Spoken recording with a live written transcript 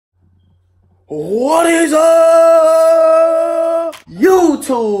What is up,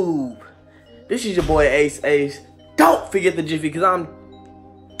 YouTube? This is your boy Ace. Don't forget the Jiffy, because I'm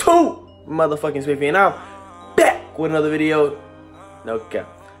too motherfucking spiffy, and I'm back with another video. No cap.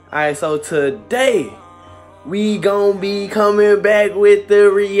 Alright, so today we gonna be coming back with the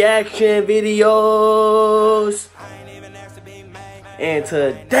reaction videos. And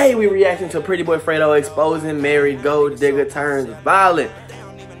today we reacting to Pretty Boy Fredo exposing married gold digger turns violent.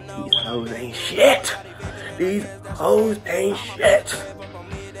 These hoes ain't shit. These hoes ain't shit.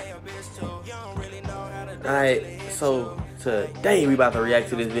 Alright, so today we about to react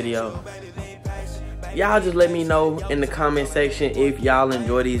to this video. Y'all just let me know in the comment section if y'all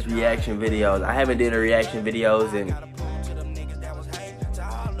enjoy these reaction videos. I haven't did a reaction videos in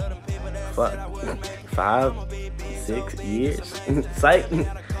 5-6 years. Psych.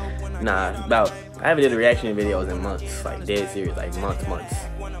 Nah, I haven't did a reaction videos in months, like dead serious, like months.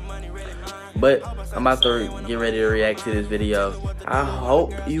 But I'm about to get ready to react to this video. I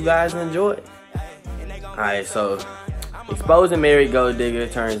hope you guys enjoy it. Alright, so exposing married gold digger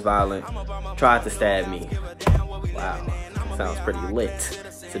turns violent. Tried to stab me. Wow, sounds pretty lit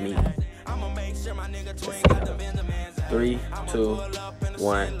to me. 3, 2,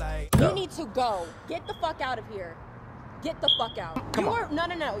 1, go. You need to go. Get the fuck out of here. Get the fuck out.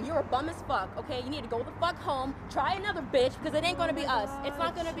 No. You're a bum as fuck, okay? You need to go the fuck home. Try another bitch, because it ain't gonna be us. It's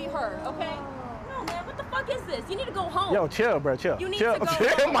not gonna be her, okay? No, man, what the fuck is this? You need to go home. Yo, chill, bro, chill. You need to go chill,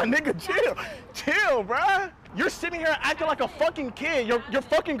 home. My nigga, chill, bro. You're sitting here acting like a fucking kid. Your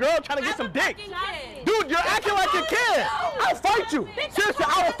fucking girl trying to get some dick. Dude, you're acting like a kid. I'll fight you. Seriously,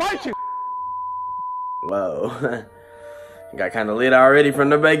 I will fight you. Whoa. Got kind of lit already from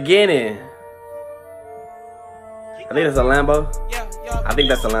the beginning. I think that's a Lambo. I think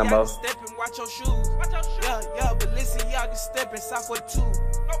that's a Lambo.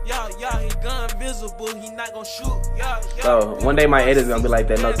 So one day my edit's gonna be like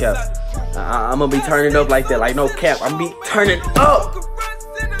that, no cap. I'm gonna be turning up like that, like no cap. I'm be turning up.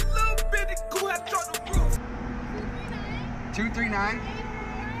 239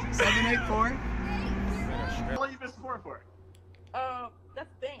 784. How long you been scoring for? That's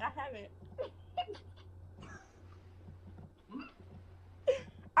the thing, I haven't.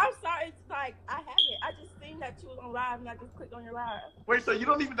 I'm sorry, it's like, I haven't. I just seen that you was on live and I just clicked on your live. Wait, so you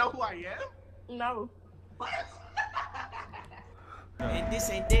don't even know who I am? No. What? And this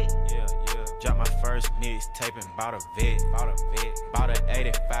ain't that. Yeah. Drop my first mixtape and bought a vet. Bought a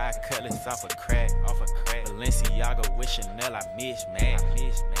 85 cutlass off a crack. Balenciaga with Chanel, I miss, man.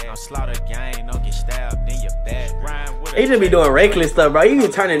 I'm slaughter gang, don't get stabbed in your back. They just be doing reckless stuff, bro. You be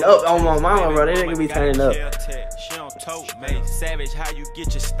turning up on my mama, bro. They nigga be turning up. She don't tote, mate. Savage, how you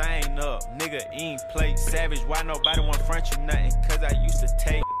get your stain up? Nigga, ain't plate. Savage, why nobody want front you nothing? Cause I used to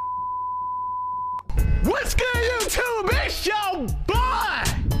take. What's good, YouTube? It's your boy.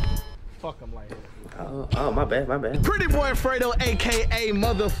 Fuck him like that. Oh, my bad. Pretty Boy Fredo, aka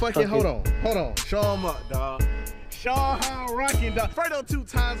motherfucking. Hold on. Show him up, dog. Show how I'm rocking, dog. Fredo 2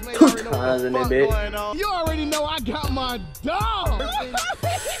 times, man. You already know what the fuck going on. You already know I got my dog.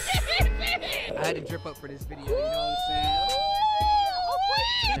 I had to drip up for this video, you know what I'm saying?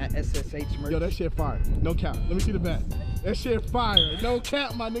 That SSH merch. Yo, that shit fire. No cap. Let me see the back. That shit fire. No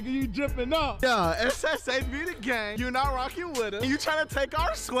cap, my nigga. You dripping up. Yeah, SSH be the gang. You not rocking with us. You trying to take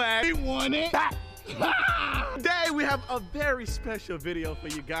our swag. We want it. Today we have a very special video for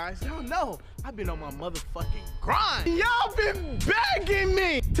you guys. Y'all know I've been on my motherfucking grind. Y'all been begging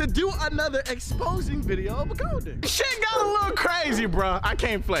me to do another exposing video of a gold digger. Shit got a little crazy, bro. I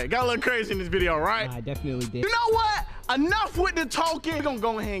can't play. Got a little crazy in this video, right? I definitely did. You know what? Enough with the talking. We're gonna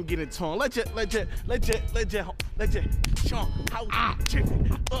go ahead and get into it. Let's show how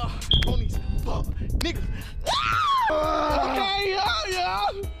chicken on these fuck niggas. Okay, yeah.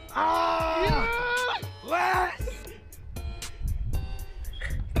 Let's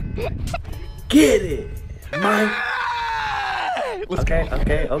Get it, man.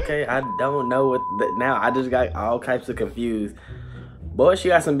 Okay. I don't know what now. I just got all types of confused. Boy, she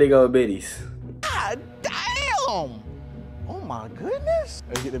got some big old bitties. God damn! Oh my goodness!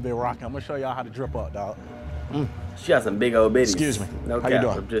 Let's get the bit rocking. I'm gonna show y'all how to drip up, dog. She got some big old bitties. Excuse me. No how cap, you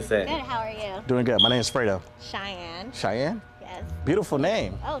doing? I'm just saying. Good, how are you? Doing good. My name is Fredo. Cheyenne. Cheyenne? Yes. Beautiful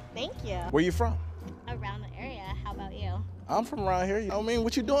name. Oh, thank you. Where you from? Around the area. How about you? I'm from around here. I mean,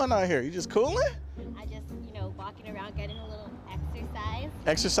 what you doing out here? You just cooling? I just, walking around, getting a little exercise.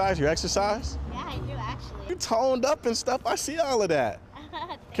 Exercise? You exercise? Yeah, I do actually. You toned up and stuff. I see all of that.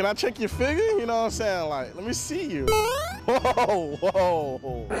 Can I check your figure? You know what I'm saying? Like, let me see you. Whoa.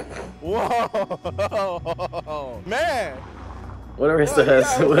 Man. What the rest of her?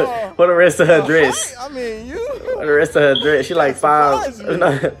 What the rest of her dress? I mean, you. What the rest of her dress? She like 5.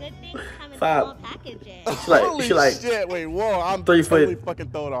 Good things come in 5. small packages. She like shit. Wait, whoa! I'm 3 totally foot fucking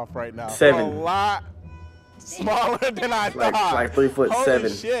thrown off right now. 7. A lot smaller than I thought. Like 3 foot Holy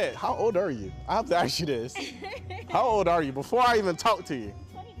 7. Shit! How old are you? I have to ask you this. How old are you? Before I even talk to you.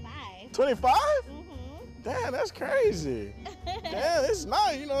 25. 25? Mm-hmm. Damn, that's crazy. Damn, it's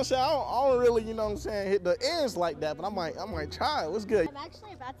nice. You know what I'm saying? I don't really, you know what I'm saying, hit the ends like that, but I might try it. What's good? I'm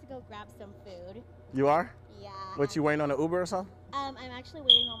actually about to go grab some food. You are? Yeah. What, you waiting on an Uber or something? I'm actually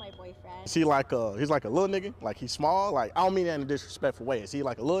waiting on my boyfriend. Is he like he's like a little nigga? Like he's small? Like, I don't mean that in a disrespectful way. Is he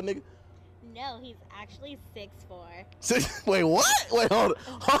like a little nigga? No, he's actually 6'4". Wait, what? Wait, hold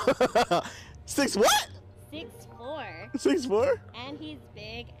on. 6 what? 6'4". 6'4"? And he's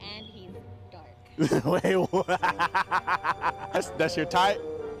big and he's dark. Wait, what? That's your type?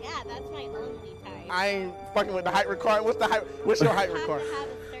 Yeah, that's my only type. I ain't fucking with the height requirement. What's the height? What's your height You have requirement? to have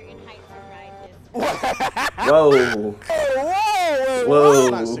a certain height to ride this. Whoa. Whoa. Whoa.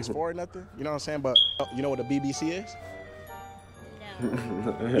 I'm not 6'4" or nothing. You know what I'm saying? But you know what a BBC is? No.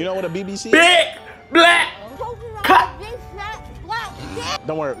 You know what a BBC is? Big black cut.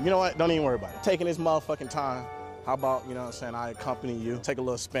 Don't worry. You know what? Don't even worry about it. Taking this motherfucking time. How about, you know what I'm saying, I accompany you, take a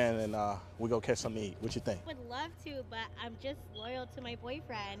little spin, and we go catch something to eat. What you think? Would love to, but I'm just loyal to my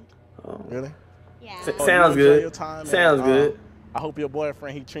boyfriend. Really? Yeah. Sounds You enjoy good. your time, Sounds and, good. I hope your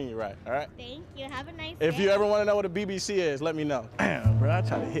boyfriend, he treat you right, all right? Thank you. Have a nice If day. you ever want to know what a BBC is, let me know. Damn, bro, I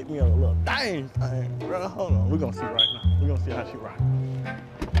try to hit me on a little thing. Bro, hold on. We're going to see right now. We're going to see how she rock.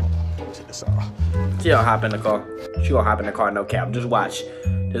 Check this out. She gonna hop in the car. She gonna hop in the car, no cap. Just watch.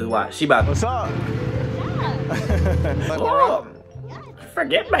 Just watch. She about What's up? Yeah. Oh,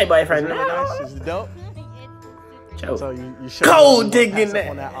 forget my boyfriend Really now. nice. It's dope. Joe. So you should Cold digging that. that.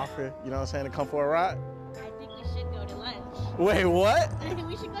 On that offer, you know what I'm saying, to come for a ride? I think we should go to lunch. Wait, what?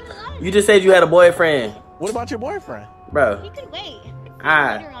 We should go to lunch. You just said you had a boyfriend, What about your boyfriend? bro. He could wait.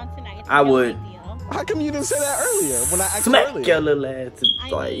 Later on tonight. It's I no would. big deal. How come you didn't say that earlier when I asked you Smack earlier? your little ass.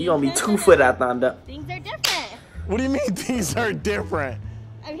 Like, you gonna be 2 foot out thunder. Things are different. What do you mean things are different?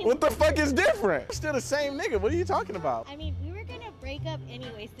 I mean, What the fuck is different? Still the same nigga. What are you talking about? I mean, we were gonna break up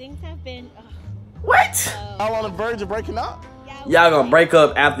anyways. Things have been. What? So, I'm on the verge of breaking up? yeah, Y'all gonna break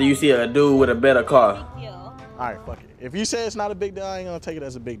up after you see a dude with a better car. Big deal. All right, fuck it. If you say it's not a big deal, I ain't gonna take it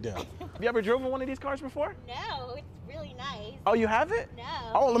as a big deal. Have you ever driven one of these cars before? No, it's really nice. Oh, you have it? No.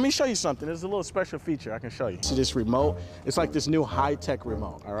 Oh, let me show you something. There's a little special feature I can show you. See this remote? It's like this new high-tech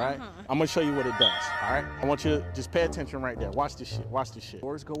remote, all right? I'm gonna show you what it does, all right? I want you to just pay attention right there. Watch this shit, watch this shit.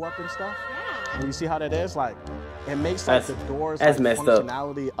 Doors go up and stuff. Yeah. And you see how that is? Like, it makes like the doors that's like, messed up.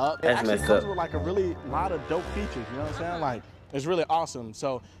 functionality up. It That's actually messed comes up. with like a really lot of dope features, you know what I'm saying? Like, it's really awesome.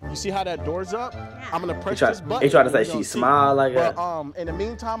 So, you see how that door's up? I'm gonna press this button. He tried to say and you're she gonna see. smiled like But that. in the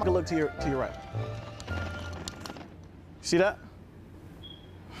meantime, I can look to your right. See that?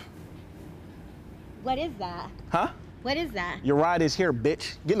 What is that? Huh? What is that? Your ride is here,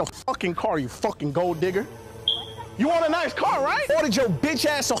 bitch. Get in the fucking car, you fucking gold digger. You want a nice car, right? Ordered your bitch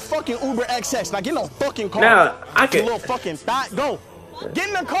ass a fucking Uber XS. Now get in the fucking car. Now, I You can little fucking thought. Go. Get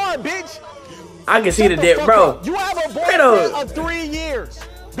in the car, bitch. I can see the dip, fuck bro. up. You have a Fredo. boyfriend of 3 years.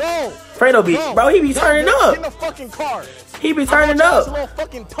 Go. Fredo be, Go. bro, he be Go, turning bitch. up. Get in the fucking car. He be I turning thought you was a up. little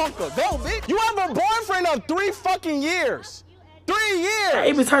fucking tonka. Go, bitch. You have a boyfriend of 3 fucking years. 3 years.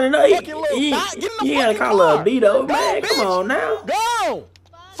 He be turning up. Fucking little He thot. Get in the he gotta fucking call car. her a Dito, Go, man. bitch. Come on now. Go!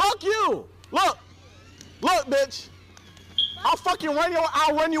 Fuck you! Look! Look, bitch! I'll fucking run you,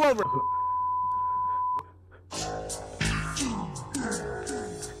 I'll run you over.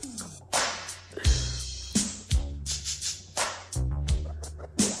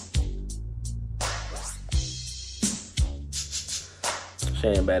 She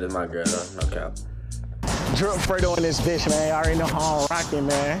ain't bad as my girl, though. No cap. Drip Fredo in this bitch, man. I already know how I'm rocking,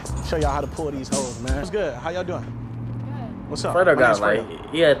 man. Show y'all how to pull these hoes, man. What's good? How y'all doing? Good. What's up? Fredo My got name's like,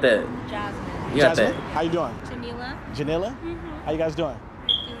 Fredo. he had that. Jasmine. He got Jasmine, that. how you doing? Janila. Janilla? How you guys doing?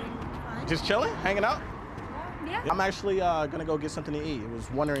 Just chilling? Hanging out? Yeah. I'm actually gonna go get something to eat. I was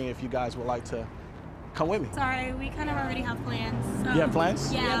wondering if you guys would like to come with me. Sorry, we kind of already have plans. So. You have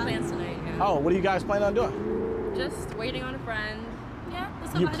plans? Yeah. We have plans tonight. Yeah. Oh, what are you guys planning on doing? Just waiting on a friend. Yeah.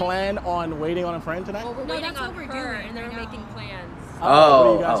 with You somebody. plan on waiting on a friend tonight? Well, we're No, waiting that's on what we're her, doing and then right we're now. making plans. What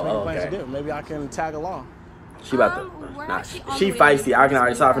are you guys Oh, making plans okay. to do? Maybe I can tag along. She about we're to. Nah, actually on she the way to feisty. I can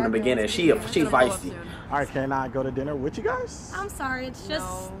already Christmas saw from the for our beginning. girls' She dinner. she Gonna blow up feisty. soon. All right, can I go to dinner with you guys? I'm sorry, it's just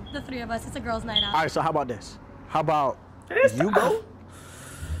No. the three of us. It's a girls' night out. All right, so how about this? How about It's- you go?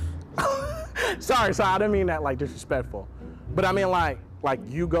 sorry, I didn't mean that like disrespectful. But I mean like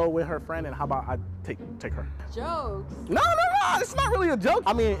you go with her friend, and how about I take her? Jokes. No, Nah, it's not really a joke.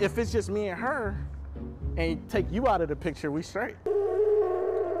 I mean, if it's just me and her, and take you out of the picture, we straight.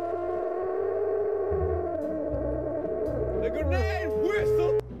 The grenade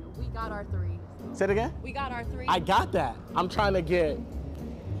whistle. We got our 3. Say it again? We got our 3. I got that. I'm trying to get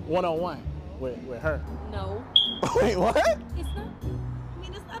one-on-one with her. No. Wait, what? It's not. I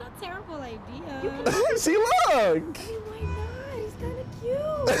mean, it's not a terrible idea. See, look. I mean, why not? He's kind of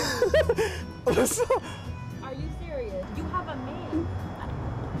cute. What's up? Are you serious? You have a man.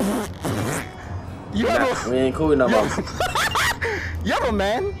 You have We ain't cool no more. You have a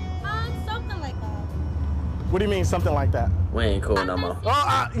man? Something like that. What do you mean, something like that? We ain't cool no more.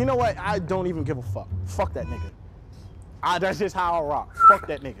 Oh, you know what? I don't even give a fuck. Fuck that nigga. That's just how I rock. Fuck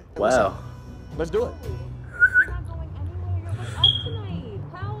that nigga. Wow. Let's do it. You're not going anywhere. You're with us tonight.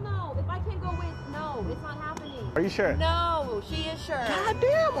 Hell no. If I can't go with, no, it's not happening. Are you sure? No, she is sure. God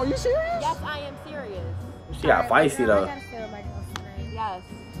damn, are you serious? Yes, I am serious. She got feisty though. I gotta stay with my girls tonight. Yes.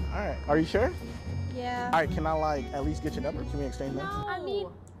 All right, are you sure? Yeah. All right, can I like at least get your number? Can we exchange numbers? No. I mean,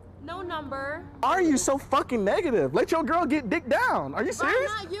 no number. Are you so fucking negative? Let your girl get dick down. Are you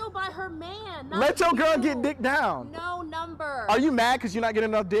serious? By not you, by her man. Not Let your girl you. get dick down. No number. Are you mad because you're not getting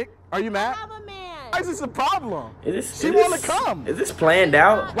enough dick? Are you I mad? have a man. Why is this a problem? She Is wanna this- come. Is this planned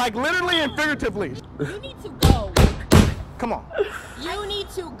out? Like literally and figuratively. You need to go. Come on. You need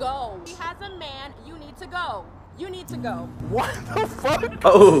to go. She has a man. You need to go. You need to go. What the fuck?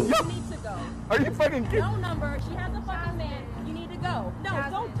 Oh. You need to go. Are you fucking kidding? No number. She has a fucking man. You need to go. No,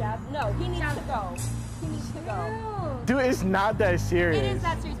 don't Jazz. No, he needs to go. He needs to go. Dude, it's not that serious. It is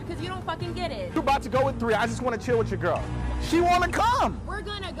that serious because you don't fucking get it. You're about to go with 3. I just want to chill with your girl. She want to come. We're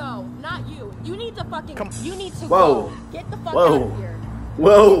gonna go, not you. You need to fucking. You need to Whoa. go. Get the fuck Whoa. out of here.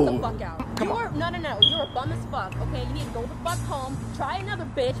 Whoa. Get the fuck out. No. You're a bum as fuck. Okay, you need to go the fuck home. Try another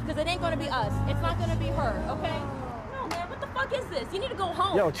bitch because it ain't gonna be us. It's not gonna be her. Okay. No, man. What the fuck is this? You need to go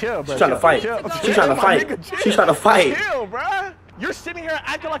home. Yo, chill, bro. She's trying to fight. Chill. She's trying to My fight. nigga, chill. She's trying to fight. Chill, bruh. You're sitting here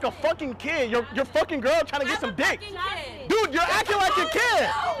acting like a fucking kid. Your fucking girl trying to get some dick. Dude, you're acting like a kid.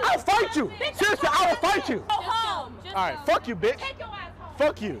 I'll fight you. Seriously, I will fight you. Go home. All right, fuck you, bitch. Take your ass home.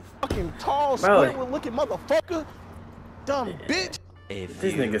 Fuck you. Fucking tall, Bro. square looking motherfucker. Dumb bitch.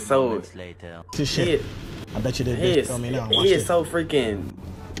 This nigga so. This shit. I bet you did He this. is, Feel me now. Watch he is this. so freaking.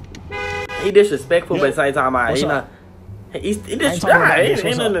 He disrespectful, Yo, but at the same time, what's he up? not. He talking about this.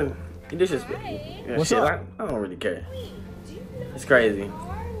 What's up? He disrespectful. Yeah, What's shit, up? I don't really care. It's crazy.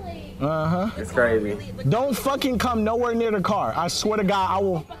 Uh-huh. It's crazy. Don't fucking come nowhere near the car. I swear to God, I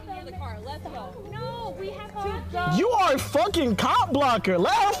will. Near the car. Let's go. No, we have to go. You are a fucking cop blocker.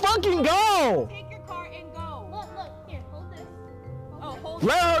 Let her fucking go. Take your car and go. Look, here, hold this. Oh, hold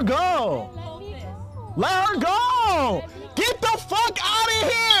Let her go. Hold this. Let her go. Get the fuck out of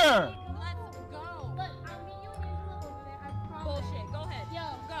here. Let's go. Look, I'll meet you in the over there. I promise. Bullshit. Go ahead. Yo.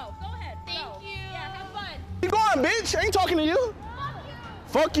 Go. Go ahead. Thank go. you. Yeah, have fun. You going, bitch? I ain't talking to you.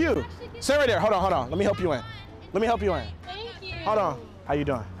 Fuck you. Stay right there. Hold on. Let me help you in. Thank you. Hold on. How you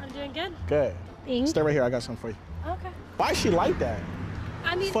doing? I'm doing good. Good. Thanks. Stay right here. I got something for you. Okay. Why is she like that?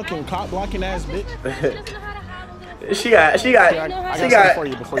 I mean, Fucking cop blocking ass bitch. she doesn't know how to handle it. She got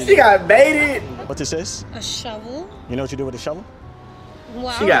something for you. she got baited. What this is? A shovel? You know what you do with a shovel?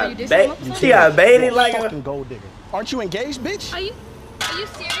 Wow. She got you did bait. something? She got baited You're a like fucking gold digger. Aren't you engaged, bitch? Are you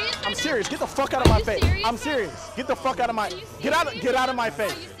serious? I'm serious. Get the fuck out of my you face. serious? I'm serious. Get the fuck out of my. Get out of my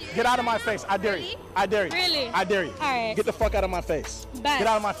face. Get out of my face. I dare you. I dare you. Really? I dare you. All right. Get the fuck out of my face. Bet. Get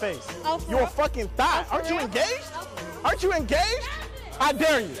out of my face. Oh, for You're a real? fucking thot. for Aren't you real? engaged? Aren't you engaged? I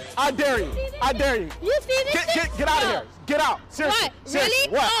dare you. I dare you. I dare you. You see this? Get out of here. Get out. Seriously. What? Seriously.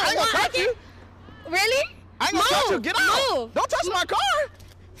 Really? What? Oh, I ain't gonna well, I touch you. Really? I ain't gonna touch you. Get out. Move. Don't touch my car.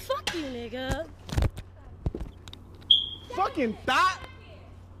 Fuck you, nigga. Fucking thot.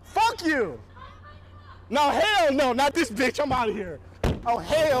 Fuck you. No, hell no. Not this bitch. I'm out of here. Oh,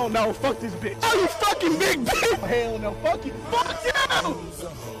 hell no. Fuck this bitch. Oh, you fucking big bitch. Oh, hell no. Fuck you. Fuck you.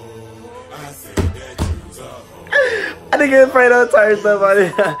 I think Fredo turned stuff on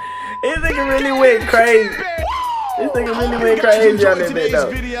it. This nigga really went crazy. This nigga really went crazy on that bit though.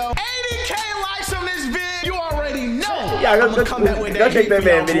 Video. 80K likes on this vid. You already know. Yeah, go check that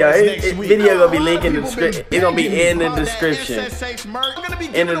man video. His video gonna be linked in the description. It's gonna be in the description.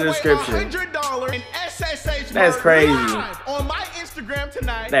 In the description. That's crazy. On my Instagram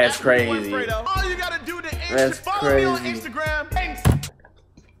tonight. That's crazy. All you gotta do to That's follow me on crazy. Instagram.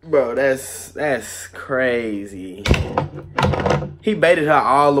 Bro, that's crazy. He baited her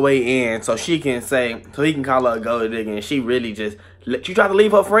all the way in so she can say, so he can call her a gold digger, and she really just let you try to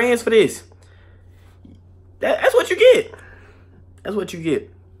leave her friends for this. That's what you get. That's what you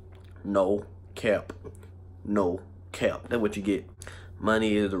get. No cap. No Cap. That's what you get.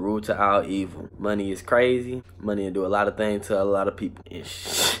 Money is the root to all evil. Money is crazy. Money will do a lot of things to a lot of people. And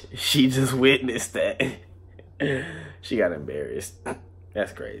she just witnessed that. She got embarrassed.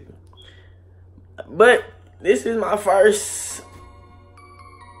 That's crazy. But this is my first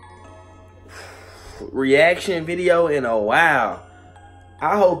reaction video in a while.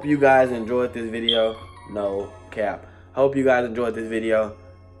 I hope you guys enjoyed this video. No cap. Hope you guys enjoyed this video.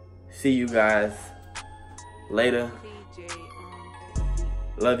 See you guys later.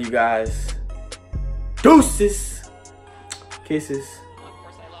 Love you guys. Deuces. Kisses.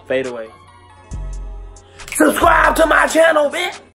 Fade away. Subscribe to my channel, bitch.